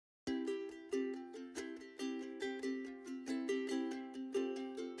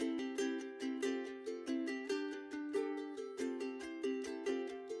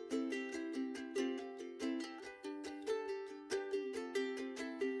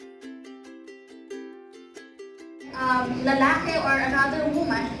lalaki or another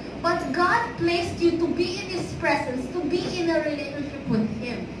woman, but God placed you to be in His presence, to be in a relationship with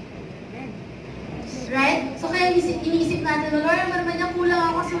Him. Right? So kaya iniisip natin, Lord, naman niya kulang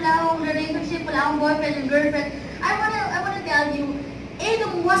ako kasi wala akong relationship, wala akong boyfriend and girlfriend. I wanna tell you,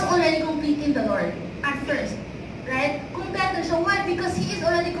 Adam was already complete in the Lord at first. Right? Completed siya. Why? Because he is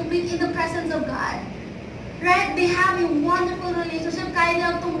already complete in the presence of God. Right? They have a wonderful relationship. Kaya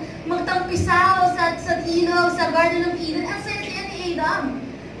lang magtampisaw sa ilaw, sa Garden of Eden. Ang saya ni Adam.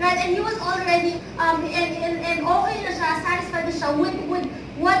 Right? And he was already, and okay na siya, satisfied na siya with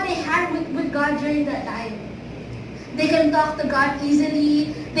what they had with God during that time. They can talk to God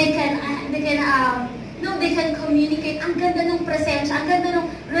easily. They can communicate. Ang ganda ng presensya, ang ganda ng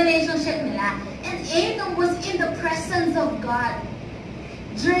relationship nila. And Adam was in the presence of God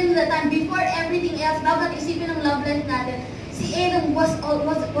during the time, before everything else. Bago natin isipin ng love life natin, si Adam was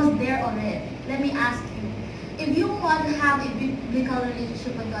there already. Let me ask you, if you want to have a biblical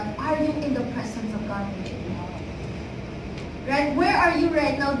relationship with God, are you in the presence of God? Right? Where are you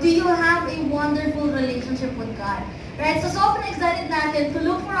right now? Do you have a wonderful relationship with God? Right? So sobrang excited natin to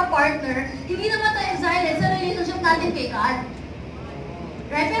look for a partner. Hindi naman tayo excited sa relationship natin kay God.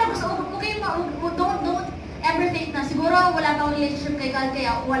 Right? Pero gusto ko, okay, don't ever think na siguro wala pang relationship kay God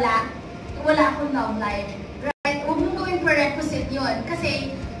kaya wala akong love life. Right? Huwag mong gawing prerequisite yun.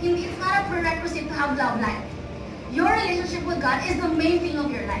 Kasi it's not a prerequisite to have love life. Your relationship with God is the main thing of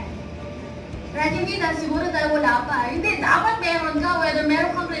your life. Right? Hindi na siguro dahil wala pa. Hindi, dapat meron ka, whether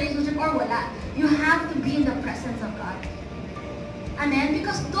meron kang relationship or wala. You have to be in the presence of God. Amen?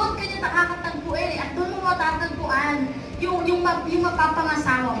 Because doon ka niya nakakatagpuin at doon mo matatagpuan yung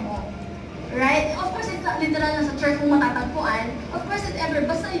mapapangasawa mo. Right? Of course, it's not literal na sa church mo matatagpuan. Of course, it's ever.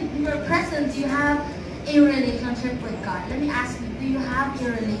 Basta in your presence, you have a relationship with God. Let me ask you, do you have a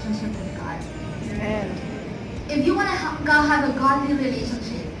relationship with God? Amen. If you want to have a godly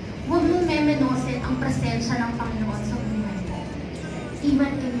relationship, huwag mong memenosin ang presensya ng Panginoon sa buhay mo.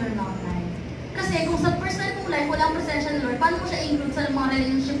 Even in your love life. Kasi kung sa personal mong life, walang presensya ng Lord, paano mo siya include sa mga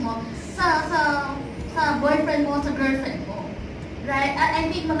relationship mo sa boyfriend mo, sa girlfriend mo? Right?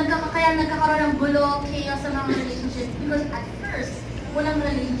 I think kaya nagkakaroon ng gulo, chaos sa mga relationship because at first, walang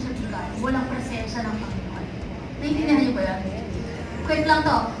relationship with God, walang presensya ng Panginoon. Naintindihan niyo ba yun? Quick lang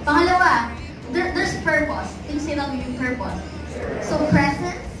to. Pangalawa, there's purpose. Say lang yung purpose. So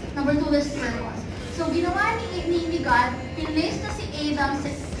presence, number 2, there's purpose. So ginawa ni God, pinlace na si Adam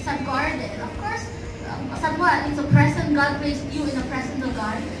sa garden. Of course, sa what? It's a present. God placed you in the presence of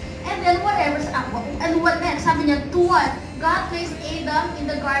God. And then whatever, and what next? Sabi niya, to what? God placed Adam in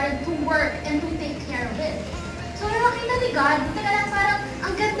the garden to work and to take care of it. So yung nakita ni God, teka lang parang,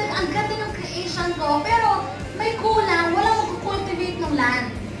 ang ganda ng creation ko, pero may kulang, walang mag-cultivate ng land.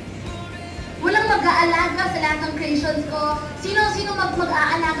 Walang mag-aalaga sa lahat ng creations ko. Sino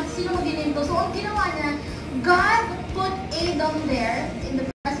mag-aalaga, sino mag-ininto. So ang ginawa niya, God put Adam there in the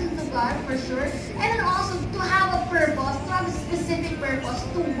presence of God for sure. And then also to have a purpose, to have a specific purpose,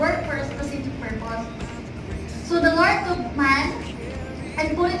 to work for a specific purpose. So the Lord took man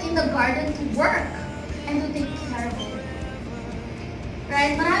and put it in the garden to work and to take care of it.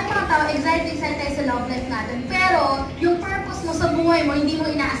 Right? Maraming mga tao, excited tayo sa love life natin. Pero yung purpose mo sa buhay mo, hindi mo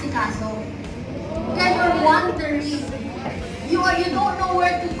inaasikaso. Kaya you're wondering. You don't know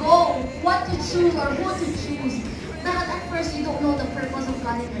where to go, what to choose, or who to choose. Dahil at first, you don't know the purpose of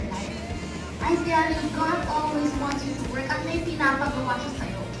God in your life. I tell you, God always wants you to work at may pinapagawa siya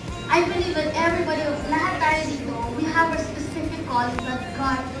sa'yo. I believe that everybody, lahat tayo dito, we have a specific calling that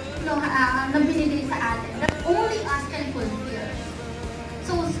God, na binigay sa atin, that only us can fulfill.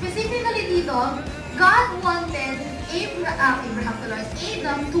 So specifically dito, God wanted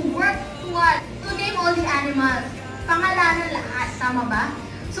Adam to work to name all the animals. Pangalanan lahat, tama ba?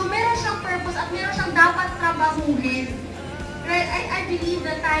 So meron siyang purpose at meron siyang dapat trabahuhin. Right? I believe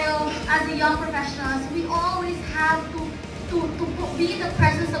that tayo, as a young professionals, we always have to be in the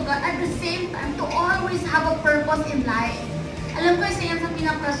presence of God at the same time, to always have a purpose in life. Alam ko, isa yan sa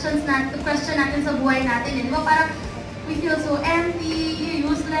question natin sa buhay natin. Di ba? Parang we feel so empty,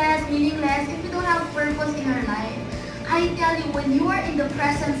 useless, meaningless if we don't have purpose in our life. I tell you, when you are in the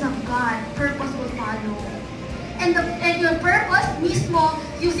presence of God, purpose will follow. And your purpose mismo,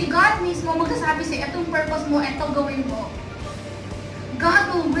 you see God mismo, magsasabi sa'yo, itong purpose mo, itong gawin mo.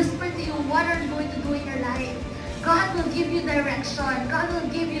 God will whisper to you what are you going to do in your life. God will give you direction. God will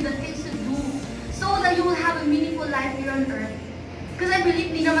give you the things to do so that you will have a meaningful life here on earth. Because I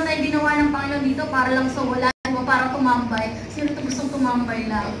believe, di naman tayo ginawa ng Panginoon dito para lang sa wala, para tumambay. Sino ito gustong tumambay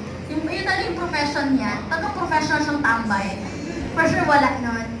lang? Yun talaga yung profession niya. Tagang professional siyang tambay. For sure, wala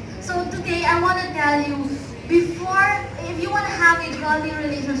nun. So today, I want to tell you, if you want to have a godly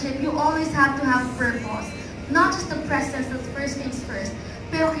relationship, you always have to have purpose. Not just the presence, that's first things first.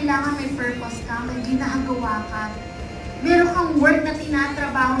 Pero kailangan may purpose ka, may ginagawa ka. Meron kang work na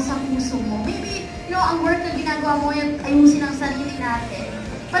tinatrabaho sa puso mo. Maybe, ang work na ginagawa mo yung ayusin ang sarili natin.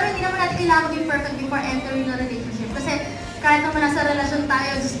 Pero hindi naman natin kailangan maging perfect before entering a relationship. Kasi kahit naman nasa relasyon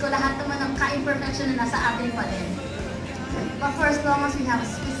tayo, Diyos ko, lahat naman ng ka-imperfection na nasa atin pa din. But for as long as we have a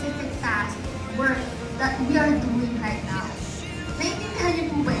specific task, work, that we are doing right now. Naintindihan niyo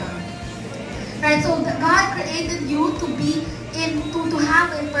po ba yun? Right, so God created you to be to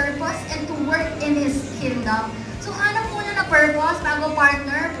have a purpose and to work in His kingdom. So hanap muna na purpose bago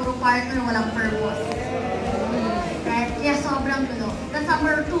partner, puro partner, walang purpose. Right? Yes, sobrang gulo. That's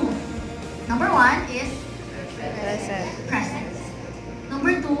number 2. Number 1 is presence.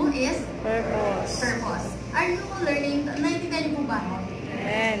 Number 2 is purpose. Are you learning? Naintindihan niyo po ba?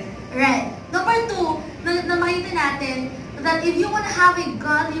 Amen. Right. Number 2, na makita natin that if you want to have a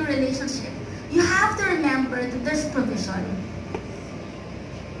godly relationship, you have to remember that there's provision.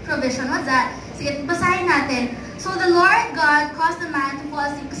 Provision, what's that? Sige, basahin natin. So the Lord God caused the man to fall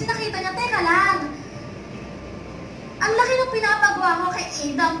asleep. Kasi nakita niya, teka lang. Ang laki ng pinapagawa ko kay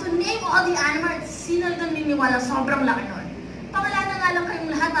Adam to name all the animals. Sino nang niniwala? Sobrang laki nun. Pangalanan nga lang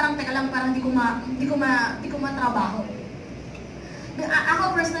kayong lahat, parang teka lang, parang di ko matrabaho.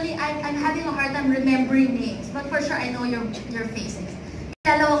 Ako personally, I'm having a hard time remembering names. But for sure, I know your faces.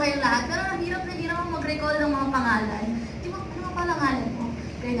 Kilala ko kayong lahat. Pero ang hirap mag-recall ng mga pangalan. Di ba, ano pa pangalan mo?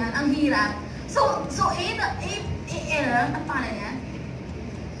 Ganyan, ang hirap. So ang pangalan niya?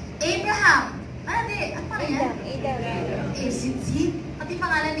 Abraham. Ang pangalan niya? Adam. Pati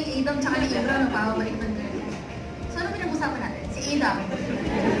pangalan ni Adam tsaka ni Abraham nagpapabalik ng ganyan. So ano pinag-usapan natin? Si Adam.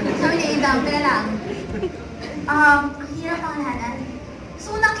 Sabi ni Adam, teka lang. Ang hirap pangalanan.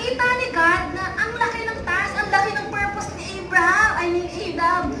 So nakita ni God na ang laki ng task, ang laki ng purpose ni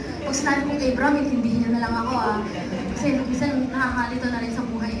Adam. Pag sinabi kong Abraham, intindihin niya na lang ako Kasi minsan nakakalito na rin sa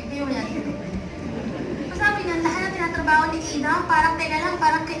buhay. Kaya wala dito. Sabi niya, lahat na tinatrabaho ni Adam, parang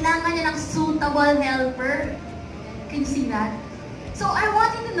kailangan niya ng suitable helper. Can you see that? So I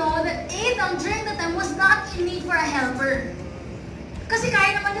want you to know that Adam during that time was not in need for a helper. Kasi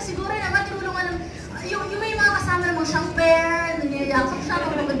kaya naman niya siguro naman tinulungan ng yung may mga kasama namang siyang bear, nangyayakap siya,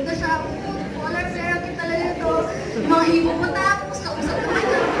 kapagod ka siya, polar bear, kita talaga ito, mga hippopotamus, kausap naman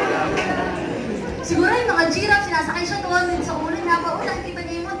niya. Siguro yung mga giraffe, sinasakay siya doon, sa ulo niya, nakikita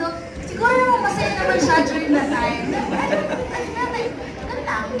niya yung mundo. Siguro naman masaya naman siya during that time. Ganun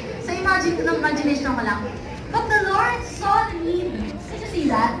lang. Sa imagination ko lang. But the Lord saw the need. Can you see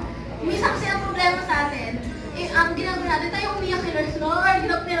that? Minsan kasi ang problema sa atin, ang ginagawa natin, tayo umiyak kay Lord,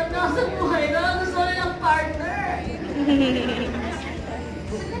 hirap-hirap na sa buhay na, gusto ko ng partner.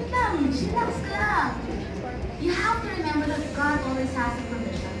 Saglit lang, chillax ka lang. You have to remember that God always has a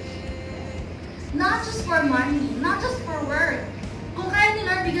provision. Not just for money, not just for work. Kung kaya ni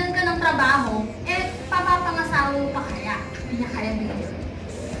Lord bigyan ka ng trabaho, papapangasawa mo pa kaya? Hindi niya kaya bigyan.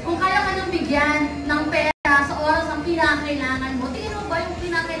 Kung kaya ka nang bigyan ng pera sa oras ng pinakailangan mo, tingin mo ba yung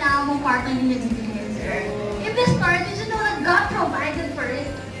pinakailangan mong partner hindi niya bibigyan, sir? In this story, did you know that God provided for it?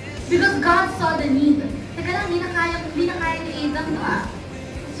 Because God saw the need. Teka lang, hindi na kaya ni Adam to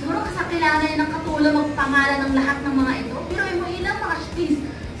Siguro kasi kailangan niya ng katulong magpangalan ng lahat ng mga ito. Pero mo ilang mga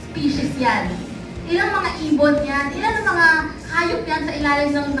species yan. Ilang mga ibon yan. Ilang mga hayop yan sa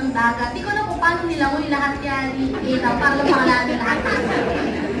ilalim ng dagat. Di ko alam kung paano nila lahat yan ni Adam para lang pangalan ng lahat.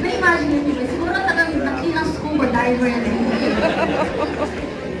 Na-imagine nyo ba? Siguro takilang scuba diver yan.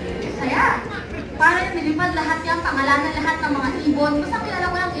 Kaya, para yung nilipad lahat yan, pangalanan lahat ng mga ibon. Basta kilala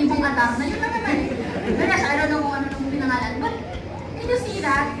ko lang ibong atar na yun lang naman. Whereas, I don't know kung ano nung pinangalan. But, can you see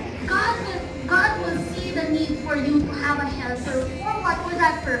that? God will see the need for you to have a helper. For what? For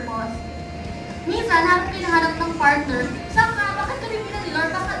that purpose. Minsan, hinahanap ng partner, saan ka? Bakit ka rin ni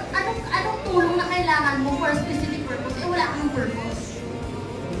Lord? Anong tulong na kailangan mo for a specific purpose? Wala kang purpose.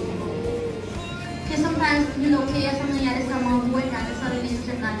 Kaya sometimes, kaya sa nangyayari sa mga buhay natin, sa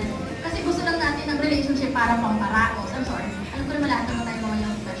relationship natin, kasi gusto lang natin ng relationship para pamparaos. I'm sorry. Alam ko naman lahat naman tayo mga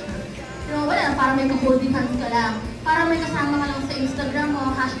young professional. Pero wala lang, para may ka-holding hands ka lang. Para may kasama ka lang sa Instagram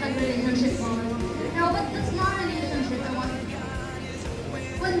mo, #relationship mo. No, but that's not a relationship.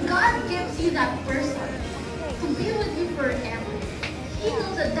 When God gives you that person to be with you forever, He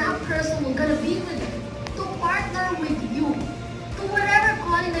knows that that person will gonna be with you, to partner with you, to whatever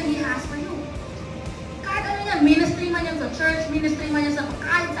calling that He has for you. Kahit ano niya, ministry man yan sa church, ministry man yan sa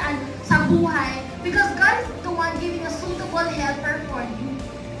kahit saan, sa buhay, because God is the one giving a suitable helper for you.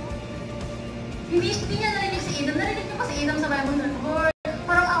 Hindi niya narinig si Adam. Narinig niyo pa si Adam sa Bible na, Lord,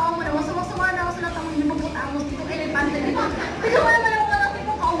 parang awa mo naman, sumasama na ako sa lahat ng hippopotamus.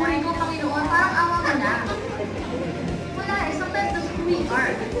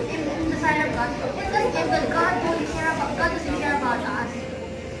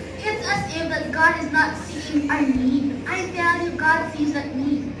 if that God is not seeing our need. I tell you, God sees that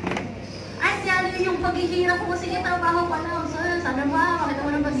need. I tell you, yung paghihirap ko, sige, trabaho ko lang. So, sana ba, makita mo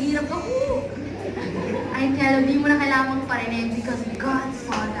ng paghihirap ko, I tell you, di mo na kailangan parinig because God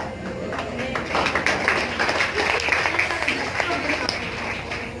saw that.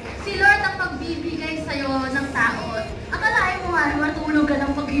 Si Lord ang magbibigay sa'yo ng tao. Akalain mo nga, matulog ka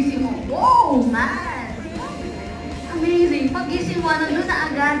ng pagising mo. Wow, man! Amazing. Pagising mo, nandun na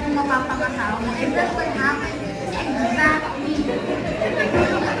agad yung mapapakasawa mo. And that's what happened. Exactly.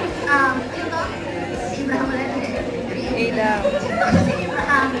 Ito, si Abraham ulit eh. Ito si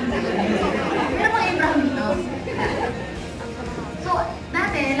Abraham. Meron bang Abraham dito? So,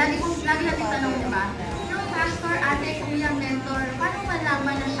 dati, lagi natin tanong, diba? Yung pastor, ate, kuya, mentor, paano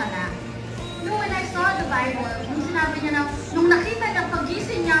malaman na siya na? When I saw the Bible, nung sinabi niya na, nung nakita niya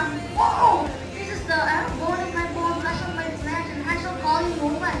pagising niya, wow! This is the bone of my bone, flesh of my flesh, and I shall call you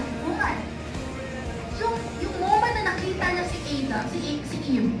woman. Woman. Yung moment na nakita niya si Ada, si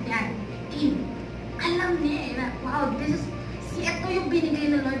Eve, yan, Eve, alam niya eh, na, wow, ito yung binigay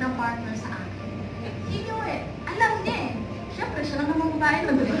ng Lord ng partner sa akin. He knew it. Alam niya eh. Siyempre, siya lang namang babae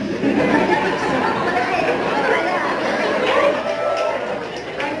na doon.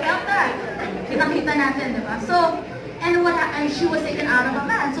 I felt that. Kitang-kita natin, diba? So, and she was taken out of a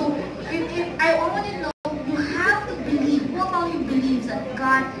man. So, I want to know, you have to believe. Who among you believes that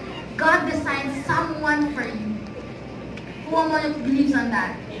God designed someone for you? Who among you believes on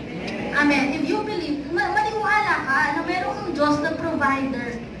that? Amen. If you believe, maniwala ka na meron kang Diyos na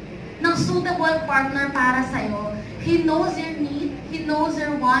provider ng suitable partner para sa'yo. He knows your need, He knows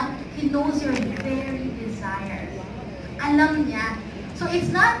your want, He knows your very desire. Alam niya. So it's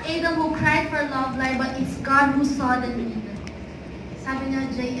not Adam who cried for love life, but it's God who saw the need. Sabi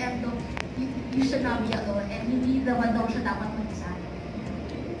niya, JF, you should not be alone, and hindi naman daw siya dapat mag-isa.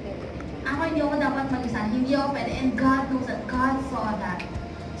 Ako hindi ako dapat mag-isa, hindi ako pwede, and God knows that, God saw that.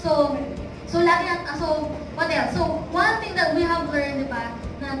 So what else? So, one thing that we have learned, diba,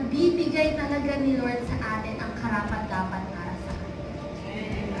 na bibigay talaga ni Lord sa atin ang karapat-dapat para sa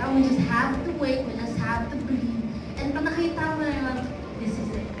atin. We just have to wait, we just have to believe. And pag nakita mo na yun, this is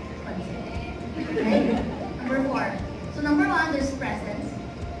it. Right? Number 4. So, number 1, there's presence.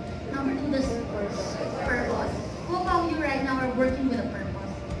 Number 2, there's purpose. Who among you right now are working with a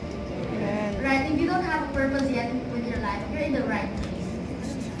purpose? Right? If you don't have a purpose yet with your life, you're in the right place.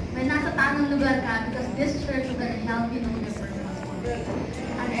 May nasa tamang lugar ka because this church is going to help you know your purpose.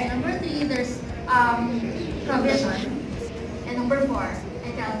 And number 3, there's provision. And number 4,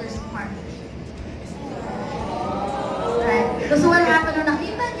 I tell there's partnership. Right? So what happened nung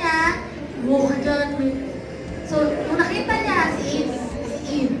nakita niya, so nung nakita niya si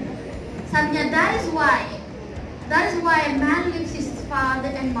Eve, sabi niya, that is why a man leaves his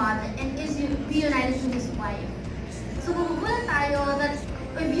father and mother and is reunited to his wife. So magugulat tayo that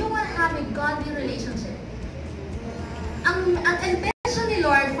if you want to have a godly relationship, ang intention ni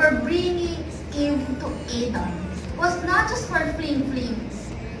Lord for bringing Eve to Adam was not just for fling-fling,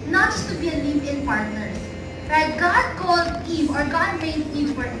 not just to be a live-in partner. Right? God called Eve, or God made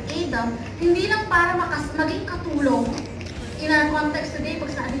Eve for Adam, hindi lang para maging katulong. In our context today,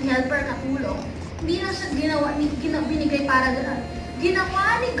 pag sabing helper, katulong, hindi lang siya binigay para gano'n.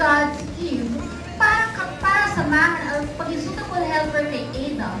 Ginawa ni God si Eve para samahan ang pag-suitable helper kay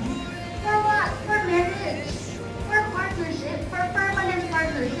Adam. For what? For marriage. For partnership. For permanent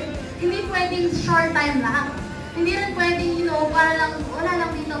partnership. Hindi pwedeng short time lang. Hindi rin pwedeng, para lang, wala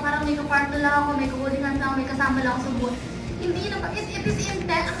lang dito, parang may kapartner lang ako, may kahulingan lang, may kasama lang ako sa buhay. Hindi na, ang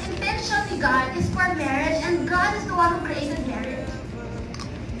intention ni God is for marriage, and God is the one who created marriage.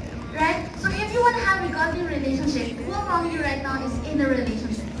 Right? So if you want to have a godly relationship, who among you right now is in a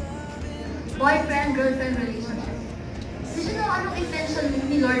relationship? Boyfriend, girlfriend relationship. Did you know anong intention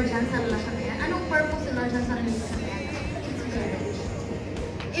ni Lord dyan sa relasyon na yan? Anong purpose ni Lord dyan sa relasyon na yan? It's marriage.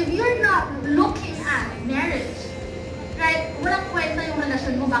 If you're not looking at marriage, right, walang kwenta yung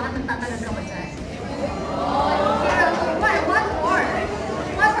relasyon mo, bakit nagtatagal ka ba dyan? Why? What for?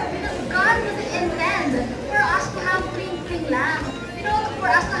 Because God doesn't intend for us to have fling-fling lang. For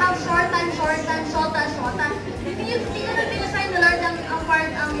us to have short time. Hindi ka na design na Lord ang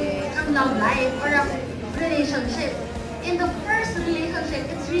love life or ang relationship. In the first relationship,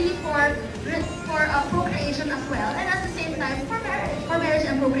 it's really for procreation as well, and at the same time for marriage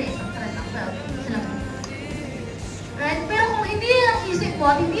and procreation. Right? Pero kung hindi yan ang isip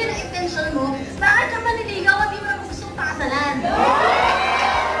mo, hindi yan ang intention mo, bakit ka maniligaw at hindi mo na gustong pakasalan?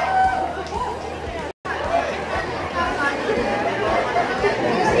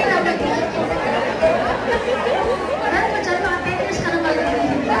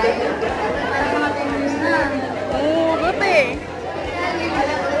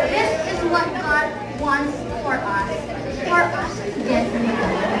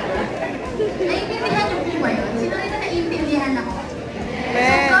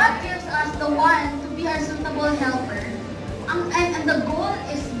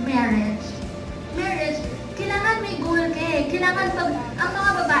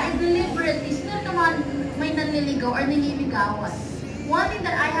 manggagawan. One thing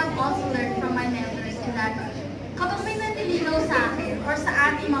that I have also learned from my mentors is that kapag may naliligaw sa akin or sa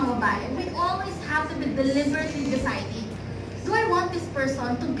ating mga babae, we always have to be deliberately deciding, do I want this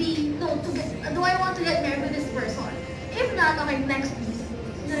person to be, do I want to get married with this person? If not, okay, next please.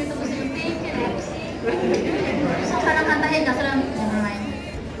 Sino rito gusto yung take it, next. So, sarang kantahin ka, sarang, never mind.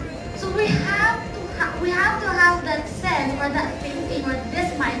 So, we have to have that sense or that thinking or this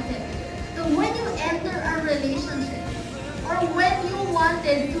mindset that when you enter a relationship or when you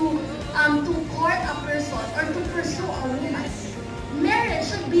wanted to court a person or to pursue a woman, marriage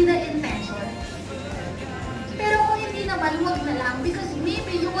should be the intention. Pero kung hindi naman, huwag na lang because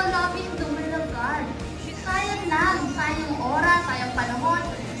maybe you will not be in the will of God. Sayang lang, sayang oras, sayang panahon,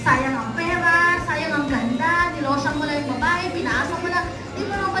 sayang ang pera, sayang ang ganda, nilosyan mo lang yung babae, pinaasa mo lang, hindi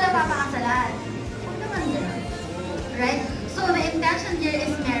mo naman pala papakasalan. Huwag naman gano'n. Right? So the intention here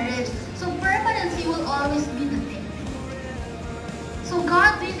is marriage. So permanency will always be the thing. So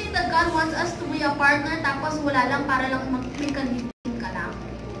God, do you think that God wants us to be a partner tapos wala lang para lang magkalitin ka lang?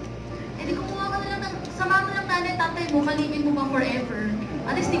 Eh di kumuha ka na lang, sama mo lang nanay, tatay mo, kalipin mo ba forever?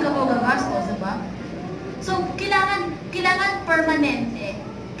 At least di ka pa gagastos, diba? So kailangan permanente.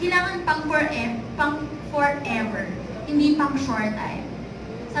 Kailangan pang forever. Hindi pang short time.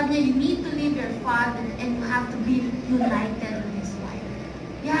 Sabi niya, you need to leave your father and you have to be united with his wife.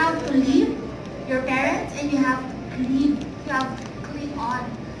 You have to leave your parents and you have to cleave on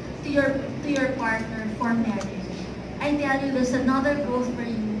to your partner for marriage. I tell you, there's another growth for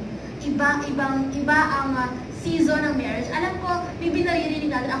you. Iba ang season ng marriage. Alam ko, maybe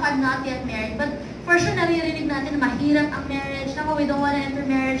naririnig natin, ako I'm not yet married, but for sure naririnig natin na mahirap ang marriage. Naku, we don't want to enter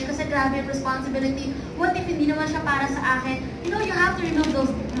marriage kasi grabe yung responsibility. What if hindi naman siya para sa akin? You know, you have to remove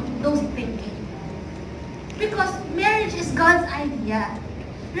those thinking. Because marriage is God's idea.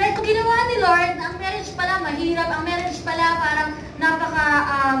 Right? Kung ginawa ni Lord, ang marriage pala mahirap, ang marriage pala parang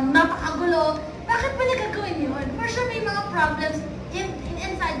napakagulo, bakit pala gagawin yun? For sure may mga problems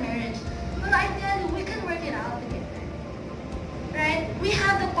inside marriage. But I tell you, we can work it out together. Right? We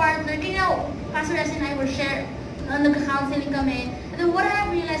have the partner. You know, Pastor S and I were share, nagka-counseling kami. And then what I have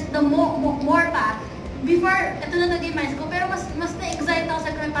realized, the more pa, before, ito na naging minds ko, pero mas na-excite ako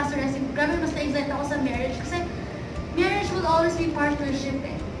sa Pastor S. Grabe, mas na-excite ako sa marriage. Kasi marriage will always be partnership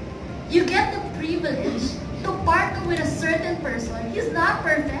eh. You get the privilege to partner with a certain person. He's not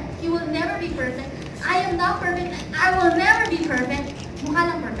perfect. He will never be perfect. I am not perfect. I will never be perfect. Mukha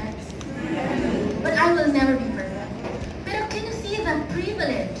lang perfect. But I will never be perfect. Pero can you see the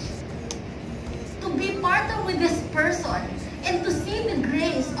privilege to be partnered with this person and to see the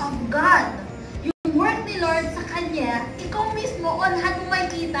grace of God? Yung work ni Lord sa Kanya, ikaw mismo on hand mo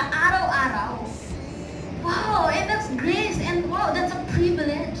makikita araw-araw. Wow, and that's grace, and wow, that's a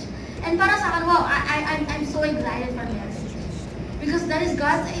privilege. And para sa akin, wow, I'm so excited for marriage. Because that is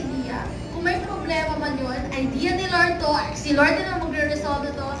God's idea. Kung may problema man yun, idea ni Lord to, si Lord din ang magre-resolve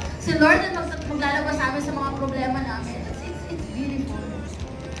ito, si Lord din maglalabas sa amin sa mga problema namin. It's beautiful.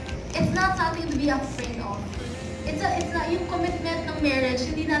 It's not something to be afraid of. It's not yung commitment ng marriage,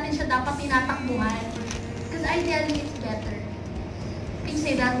 hindi natin siya dapat tinatakbuhan. Because I tell you, it's better. Can you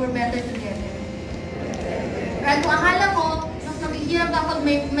say that? We're better together. Right? Kung akala mo, mas maghihirap ka pag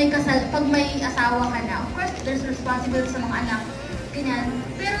pag may asawa ka na. Of course, there's responsibility sa mga anak. Ganyan.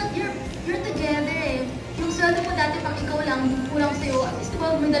 Pero you're together eh. Yung sweldo mo dati pag ikaw lang, kulang sa'yo. At least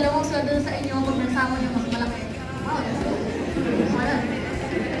diba, may dalawang sweldo sa inyo, pag nagsama nyo, mas malaki. Wow, that's good.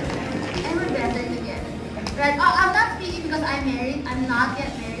 And we're better together. Right? I'm not speaking because I'm married. I'm not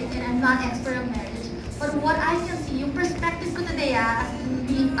yet married and I'm not expert of marriage. But what I can see, yung perspective ko today as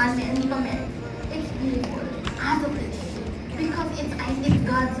being unmarried, hindi pa married, it's beautiful. As of today. Because it's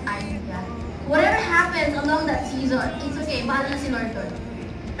God's idea. Whatever happens along that season, it's okay. Bahala na si Lord doon.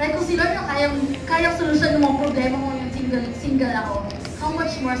 Right? Kung si Lord na kayang solusyon ng mga problema mo yung single ako, how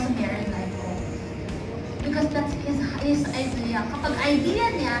much more sa married life ko? Because that's his idea. Kapag idea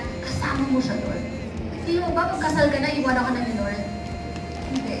niya, kasama mo siya doon. Hindi mo ba pag kasal ka na, iwan ka na ni Lord?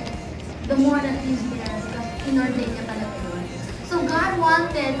 Hindi. The more that He's there, because inordain niya talaga yun. So God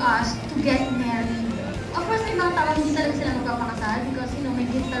wanted us to get married. Of course, may mga tao hindi talaga sila magpapakasal because, you know, may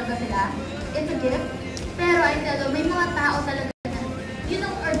gift talaga sila. It's a gift. Pero I tell you, may mga tao talaga na yun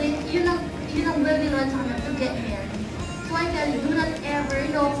ang will ni Lord sa kanila to get married. So I tell you, do not ever,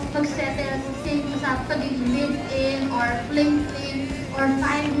 you know, mag-settle sa pagiging live-in or fling-fling or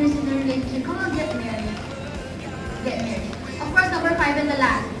 5 years in a relationship. Come on, get married. Get married. Of course, number 5 and the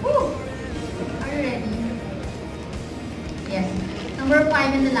last. Woo! Are you ready? Yes. Number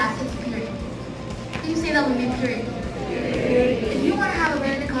 5 and the last is purity. Can you say that with me? Purity. If you want to have a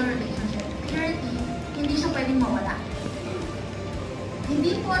vertical relationship, purity, hindi siya pwedeng mawala.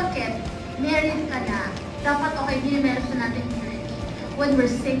 porket married ka na, dapat okay, dinimerit na natin purity. When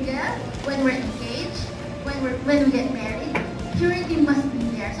we're single, when we're engaged, when we get married, purity must be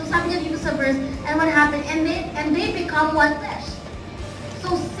there. So sabi niya dito sa verse, and what happened? And they become one flesh.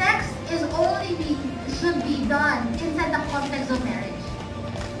 So sex should be done inside the context of marriage.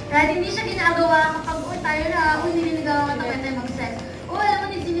 Right? Hindi siya ginagawa kapag, tayo na, nililigawan ka tayo mag-sex. Alam mo,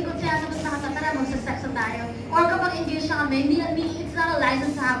 nisinikot siya, tapos nakatara, magsa-sex na tayo. Or kapag engaged siya kami, it's not a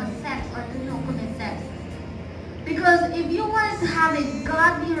license to have a sex or to commit sex. Because if you want to have a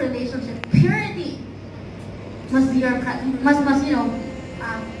godly relationship, purity must be your,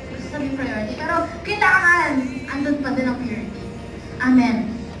 priority. Pero kailangan, andun pa din ang purity.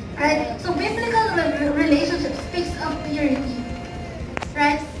 Amen. Right? So biblical relationship speaks of purity.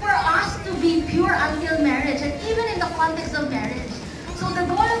 Right? For us to be pure until marriage, and even in the context of marriage. So the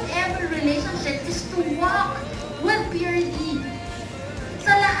goal of every relationship is to walk with purity.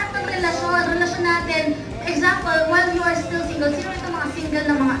 Sa lahat ng relasyon natin, example, while you are still single, sino ito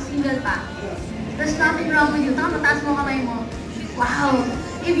mga single pa? There's nothing wrong with you. Mataas mo kamay mo. Wow!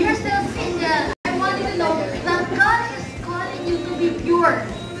 If you're still single, I want you to know that God is calling you to be pure.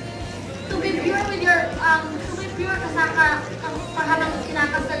 To be pure with your, to be pure habang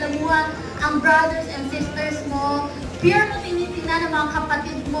kinakasala mo ang brothers and sisters mo. Pure mo tinitingnan ang mga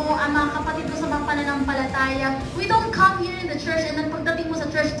kapatid mo, ang mga kapatid mo sa mga pananampalataya. We don't come here in the church and then pagdating mo sa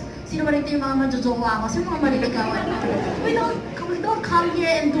church, sino ba rito yung mga majojowa ko? Sino mga maliligawan mo? We don't come here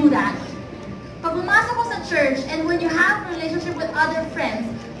and do that. Pag pumasok mo sa church and when you have a relationship with other friends,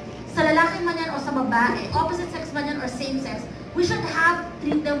 sa lalaki man yan o sa babae, opposite sex man yan or same sex, we should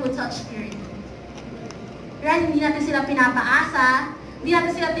treat them with such purity. Right? Hindi natin sila pinapaasa, hindi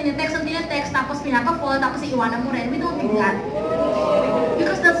natin sila tinetext, tapos pinapa-fall, tapos iiwanan mo rin. We don't do that.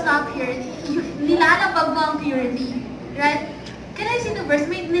 Because that's not purity. Nilalabag mo ang purity. Right? Can I see the verse?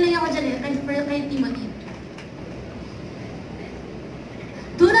 May nilagyan ko dyan kay Timothy.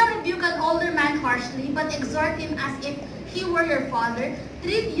 Do not rebuke an older man harshly, but exhort him as if he were your father.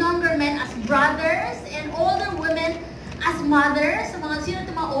 Treat younger men as brothers and older women as mothers. Sino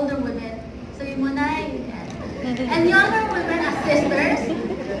ito mga older women? Sabi mo na and younger women as sisters.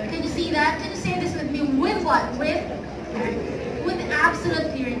 Can you see that? Can you say this with me? With what? With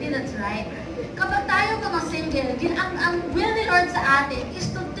absolute purity. That's right. Kapag tayo mga single, ang will ni Lord sa atin is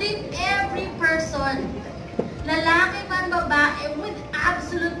to treat every person, lalaki man, babae, with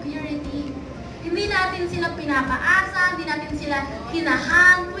absolute purity. Hindi natin sila pinapaasa, hindi natin sila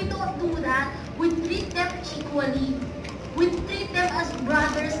hinahang. We don't do that. We treat them equally. We treat them as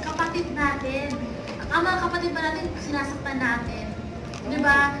brothers, kapatid natin. Ang mga kapatid ba natin, sinasaktan natin.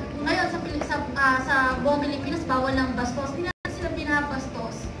 Diba? Ngayon, sa buong Pilipinas, bawal ng bastos. Hindi natin sila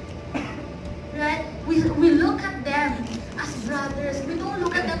pinapastos. Right? We look at them as brothers. We don't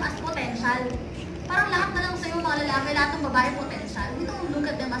look at them as potential. Parang lahat na lang sa'yo, mga lalaki, lahat ng babae potential. We don't look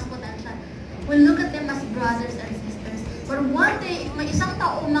at them as potential. We look at them as brothers and sisters. But one day, may isang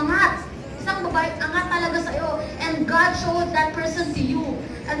tao umangat. Isang babae, angat talaga sa'yo. And God showed that person to you.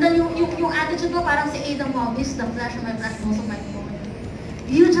 And then yung attitude mo parang si Adam mo, this is the flesh of my flesh, most of my bone.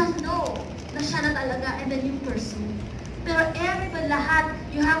 You just know na siya na talaga and then you pursue. Pero everybody, lahat,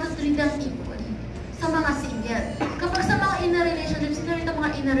 you have to treat them equally. Sa mga single. Kapag sa mga inner relationship, sino rin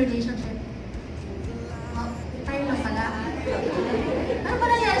mga inner relationship? Oh, tayo lang pala. Ano ba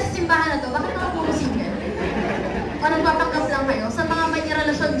nangyari sa simbahan na to? Bakit mga puro single? O nagpapanggap lang kayo? Sa mga may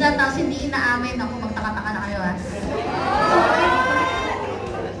relasyon dyan, tapos hindi inaamin, ako magtaka-taka na kayo ha. So,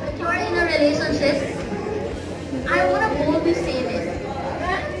 if you're in a relationship, I want to boldly say this.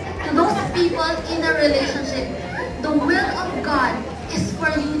 To those people in a relationship, the will of God is for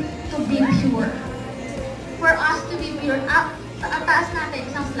you to be pure. For us to be pure. Taas natin,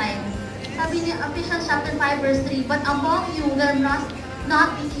 isang slide. Sabi ni Ephesians chapter 5 verse 3, but among you there must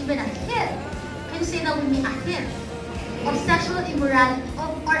not be even a hint. Can you say that with me? A hint of sexual immorality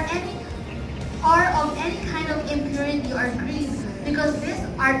or of any kind of impurity or greed, because these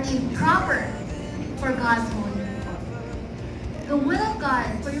are improper for God's holy people. The will of God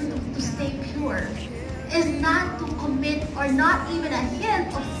for you to stay pure is not to commit or not even a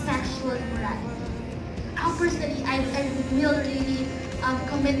hint of sexual immorality. Personally, I will really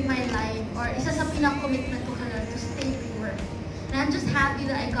commit my life, or isa sa pinaka-commitment ko kaya to stay pure. And I'm just happy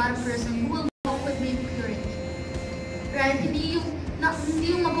that I got a person who will walk with me in purity. Right? Hindi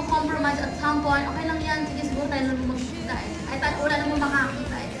yung mag-compromise at some point, okay lang yan, sige siguro tayo lang magkita eh. Wala naman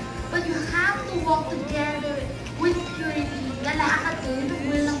makakita eh. But you have to walk together with purity. Lalakad kayo yung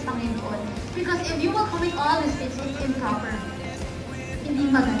will ng Panginoon. Because if you will commit all these things, it's improper.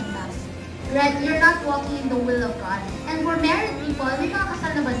 Hindi maganda. Right? You're not walking in the will of God. And for married people, may mga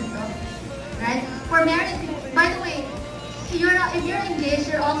kasal na ba dito? Right? For married people, by the way, if you're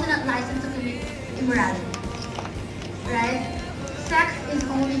engaged, you're also not licensed to commit immorality. Right? Sex is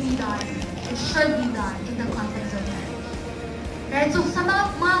only be done. It should be done in the context of marriage. Right? So sa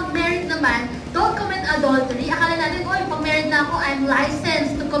mga married naman, don't commit adultery. Akala natin, oh, pag married na ako, I'm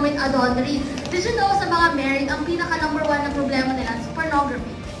licensed to commit adultery. Did you know sa mga married, ang pinaka number one na problema nila is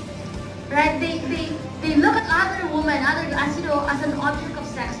pornography. Right? They look at other women, as you know, as an object of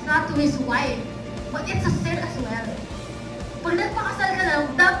sex, not to his wife. But it's a sin as well. Pag nagpakasal ka lang,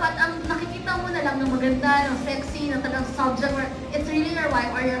 dapat ang nakikita mo na lang ng maganda, ng sexy, ng talagang subject, or it's really your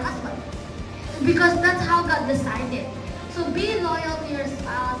wife or your husband. Because that's how God decided. So be loyal to your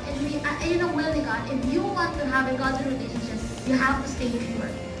spouse and you know, will ni God. If you want to have a godly relationship, you have to stay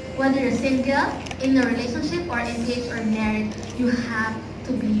pure. Whether you're single, in a relationship, or engaged or married, you have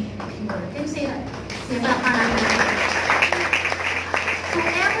to be pure. Can you say that? So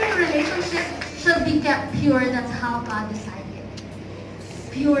every relationship should be kept pure. That's how God decided.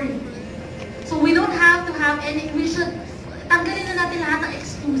 Purity. So we don't have to have any, we should, tanggalin na natin lahat ng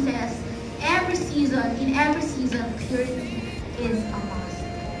excuses. Every season, in every season, purity is a must.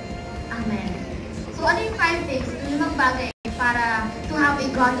 Amen. So ano yung 5 things, limang bagay para to have a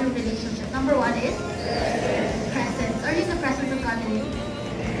godly relationship? Number 1 is presence. Are you in the presence of God?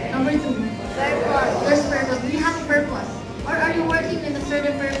 Number 2, purpose. There's purpose. Do you have a purpose? Or are you working in a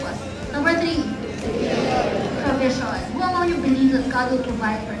certain purpose? Number 3, provision. Who among you believes that God will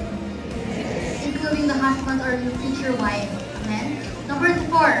provide for you? Including the husband or your future wife. Amen. Number 4,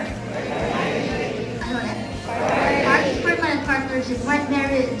 permanent partnership,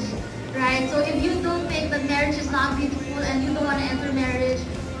 marriage. Right? So if you don't think that marriage is not beautiful and you don't want to enter marriage,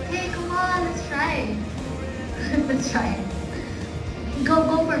 hey, come on, let's try. Let's try. Go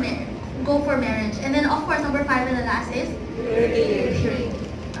for marriage. Go for marriage. And then of course, number 5 and the last is purity.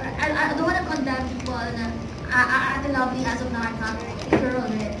 I don't want to condemn people na Ate Lovely as of now I'm not pure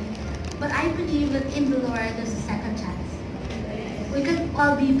already. But I believe that in the Lord there's a second chance. We can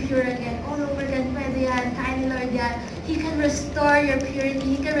all be pure again, all over again, pwede yan, kaya ni Lord yan. He can restore your purity,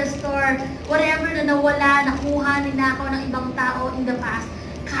 He can restore whatever na nawala, nakuha, ninakaw ng ibang tao in the past.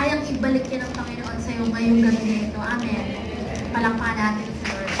 Kayang ibalik yan ng Panginoon sa'yo ngayong gabi nito. Amen. Palakpakan natin.